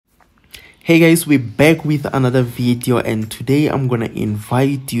Hey guys, we're back with another video, and today I'm gonna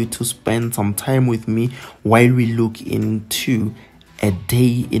invite you to spend some time with me while we look into a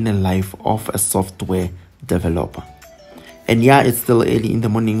day in the life of a software developer. And yeah, it's still early in the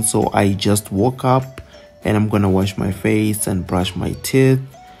morning, so I just woke up and I'm gonna wash my face and brush my teeth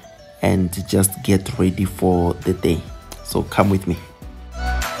and just get ready for the day. So come with me.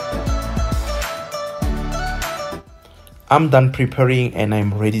 I'm done preparing and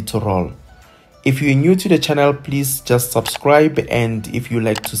I'm ready to roll. If you're new to the channel, please just subscribe, and if you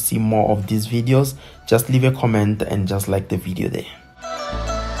like to see more of these videos, just leave a comment and just like the video there.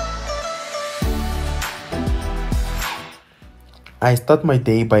 I start my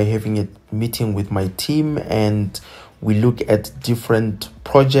day by having a meeting with my team, and we look at different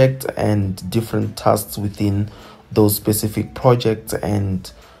projects and different tasks within those specific projects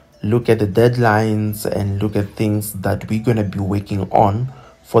and look at the deadlines and look at things that we're going to be working on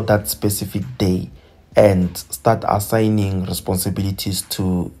for that specific day and start assigning responsibilities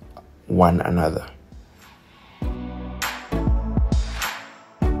to one another.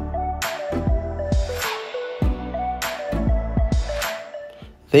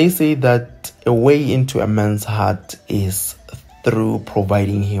 They say that a way into a man's heart is through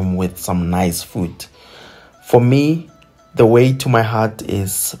providing him with some nice food. For me, the way to my heart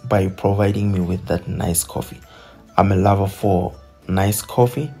is by providing me with that nice coffee. I'm a lover for nice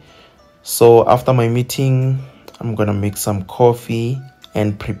coffee. So after my meeting, I'm gonna make some coffee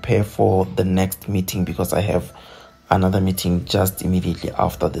and prepare for the next meeting, because I have another meeting just immediately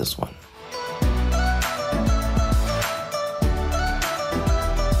after this one.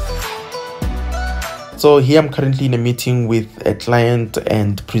 So here I'm currently in a meeting with a client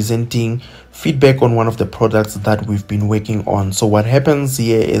and presenting feedback on one of the products that we've been working on. So what happens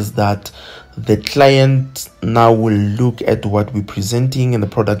here is that the client now will look at what we're presenting and the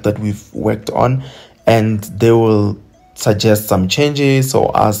product that we've worked on, and they will suggest some changes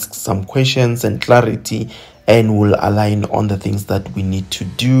or ask some questions and clarity, and will align on the things that we need to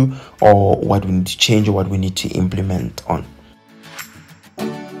do or what we need to change or what we need to implement on.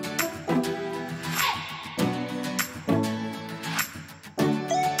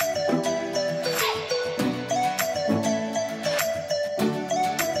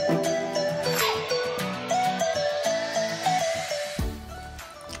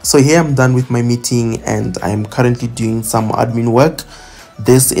 So here I'm done with my meeting and I'm currently doing some admin work.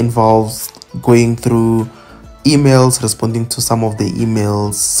 This involves going through emails, responding to some of the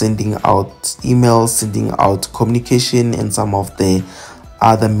emails, sending out communication, and some of the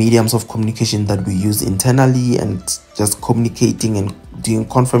other mediums of communication that we use internally, and just communicating and doing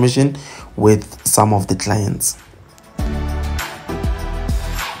confirmation with some of the clients.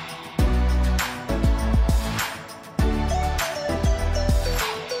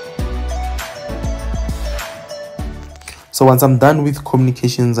 So once I'm done with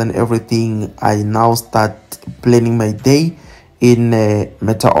communications and everything, I now start planning my day in a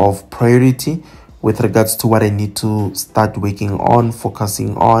matter of priority with regards to what I need to start working on,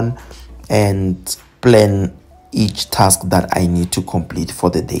 focusing on, and plan each task that I need to complete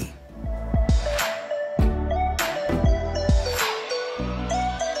for the day.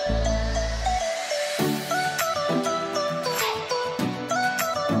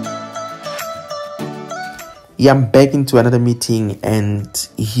 Yeah, I'm back into another meeting, and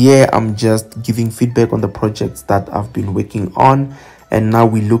here I'm just giving feedback on the projects that I've been working on, and now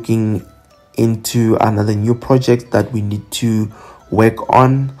we're looking into another new project that we need to work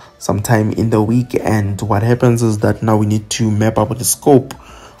on sometime in the week. And what happens is that now we need to map out the scope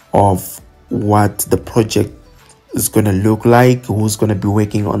of what the project is going to look like, who's going to be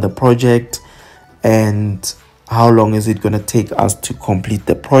working on the project, and how long is it going to take us to complete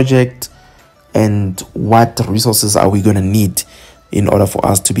the project, and what resources are we going to need in order for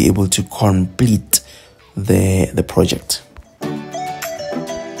us to be able to complete the project.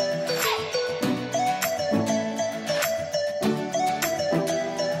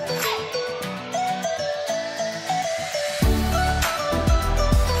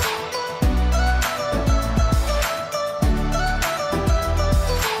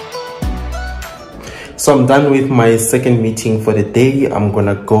 So I'm done with my second meeting for the day. I'm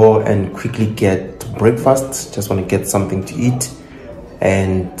gonna go and quickly get breakfast. Just want to get something to eat,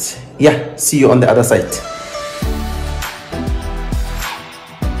 and yeah, see you on the other side.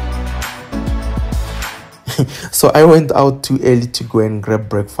 So I went out too early to go and grab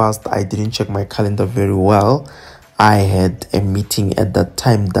breakfast. I didn't check my calendar very well. I had a meeting at that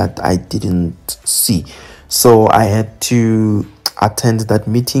time that I didn't see, so I had to attend that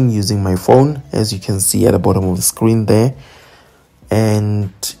meeting using my phone, as you can see at the bottom of the screen there.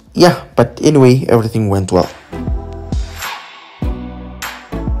 And yeah, but anyway, everything went well.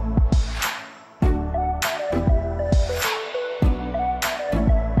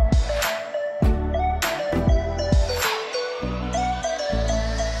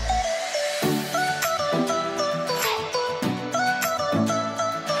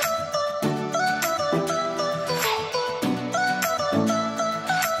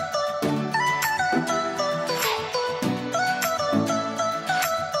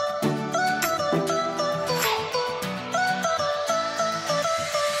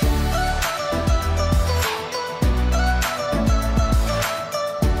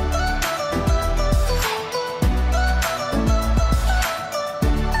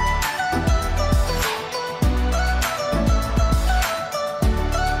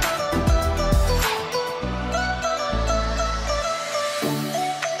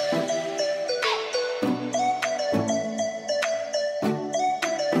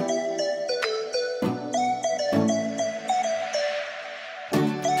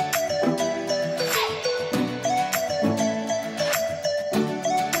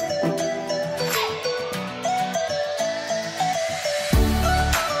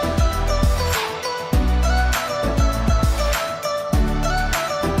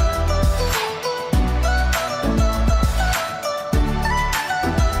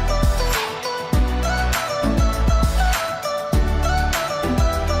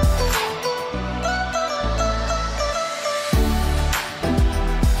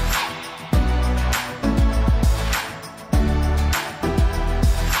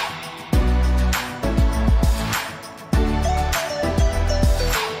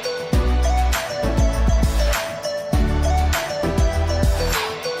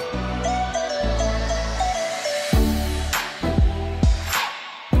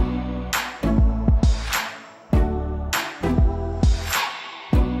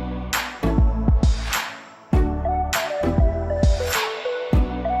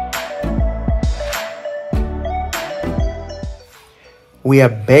 We are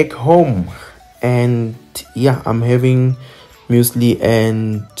back home, and yeah, I'm having muesli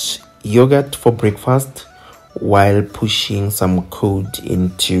and yogurt for breakfast while pushing some code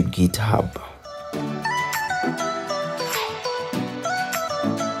into GitHub.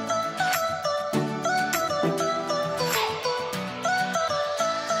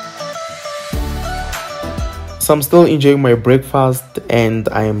 So I'm still enjoying my breakfast, and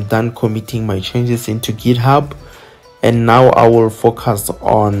I am done committing my changes into GitHub. And now I will focus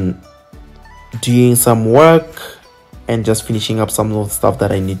on doing some work and just finishing up some of the stuff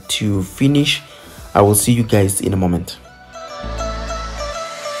that I need to finish. I will see you guys in a moment.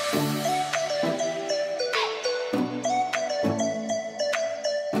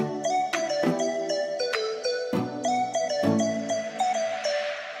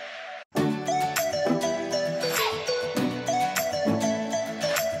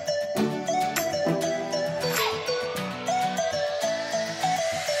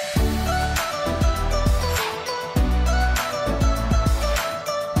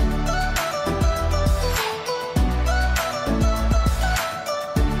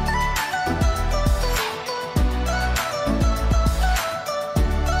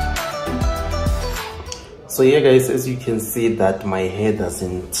 So yeah guys, as you can see that my hair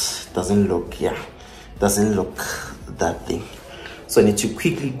doesn't look that thing. So I need to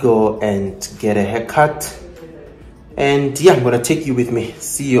quickly go and get a haircut, and yeah, I'm gonna take you with me.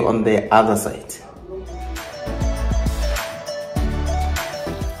 See you on the other side.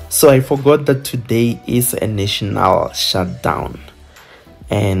 So I forgot that today is a national shutdown,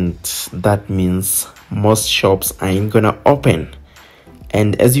 and that means most shops ain't gonna open.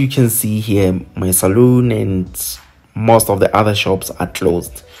 And as you can see here, my salon and most of the other shops are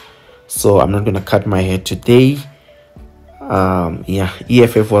closed. So I'm not gonna cut my hair today. Yeah,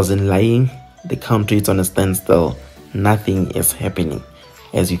 EFF wasn't lying. The country is on a standstill. Nothing is happening,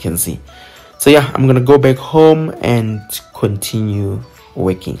 as you can see. So yeah, I'm gonna go back home and continue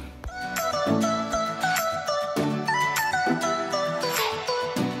working.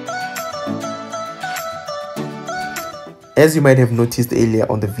 As you might have noticed earlier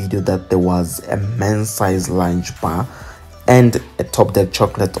on the video that there was a men's size lunch bar and a Top Deck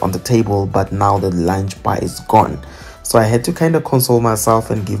chocolate on the table, but now the lunch bar is gone. So I had to kind of console myself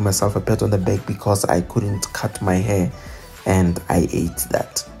and give myself a pat on the back because I couldn't cut my hair, and I ate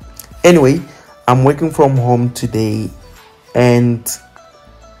that. Anyway, I'm working from home today, and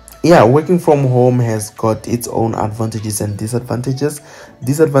yeah, working from home has got its own advantages and disadvantages.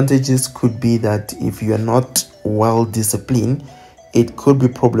 Disadvantages could be that if you are not well disciplined, it could be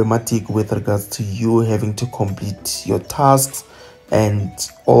problematic with regards to you having to complete your tasks And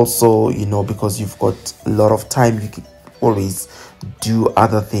also, you know, because you've got a lot of time, you can always do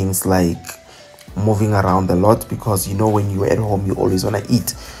other things like moving around a lot, because you know when you're at home you always want to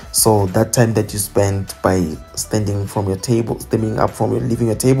eat. So that time that you spend by standing from your table, standing up from your leaving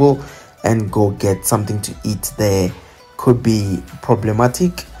your table and go get something to eat there could be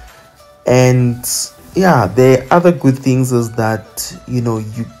problematic. And yeah, the other good things is that, you know,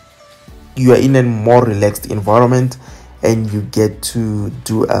 you are in a more relaxed environment and you get to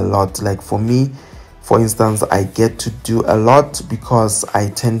do a lot. Like for me, for instance, I get to do a lot because I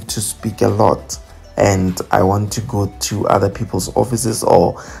tend to speak a lot, and I want to go to other people's offices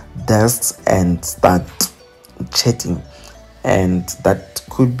or desks and start chatting, and that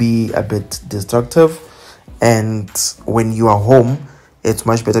could be a bit destructive. And when you are home, it's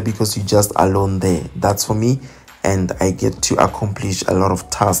much better because you're just alone there. That's for me, and I get to accomplish a lot of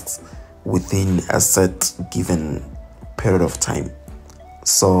tasks within a set given period of time.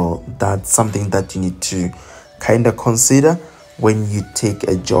 So that's something that you need to kind of consider when you take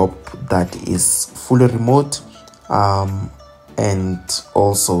a job that is fully remote, and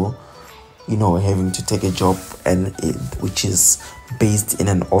also, you know, having to take a job which is based in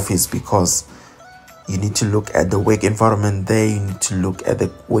an office, because you need to look at the work environment there, you need to look at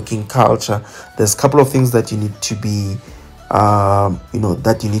the working culture. There's a couple of things that you need to be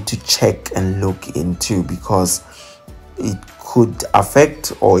that you need to check and look into, because it could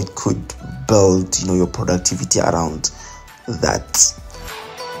affect or it could build, you know, your productivity around that.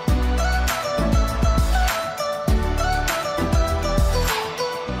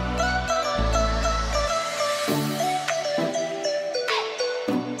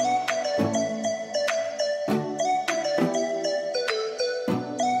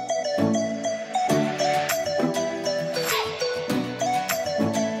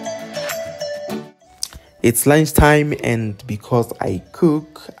 It's lunchtime, and because I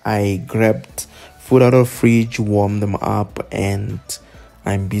cook, I grabbed food out of fridge, warmed them up, and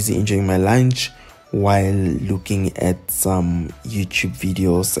I'm busy enjoying my lunch while looking at some YouTube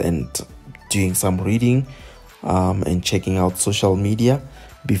videos and doing some reading, and checking out social media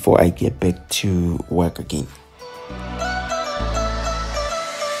before I get back to work again.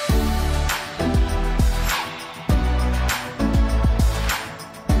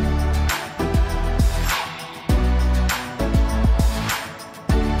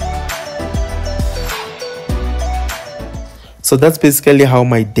 So that's basically how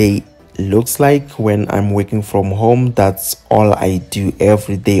my day looks like when I'm working from home. That's all I do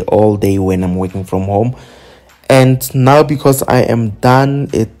every day, all day when I'm working from home. And now, because I am done,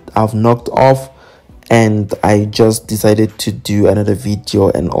 I've knocked off, and I just decided to do another video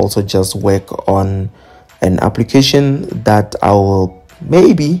and also just work on an application that I will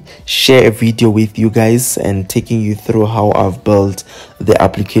maybe share a video with you guys and taking you through how I've built the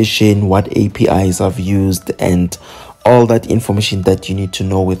application, what APIs I've used, and all that information that you need to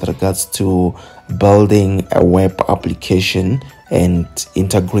know with regards to building a web application and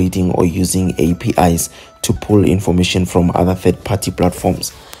integrating or using APIs to pull information from other third-party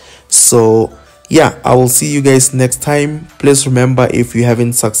platforms. So yeah, I will see you guys next time. Please remember, if you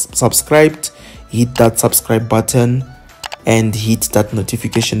haven't subscribed, hit that subscribe button and hit that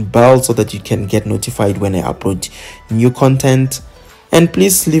notification bell so that you can get notified when I upload new content. And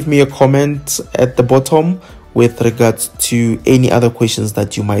please leave me a comment at the bottom with regards to any other questions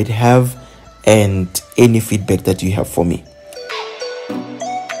that you might have and any feedback that you have for me.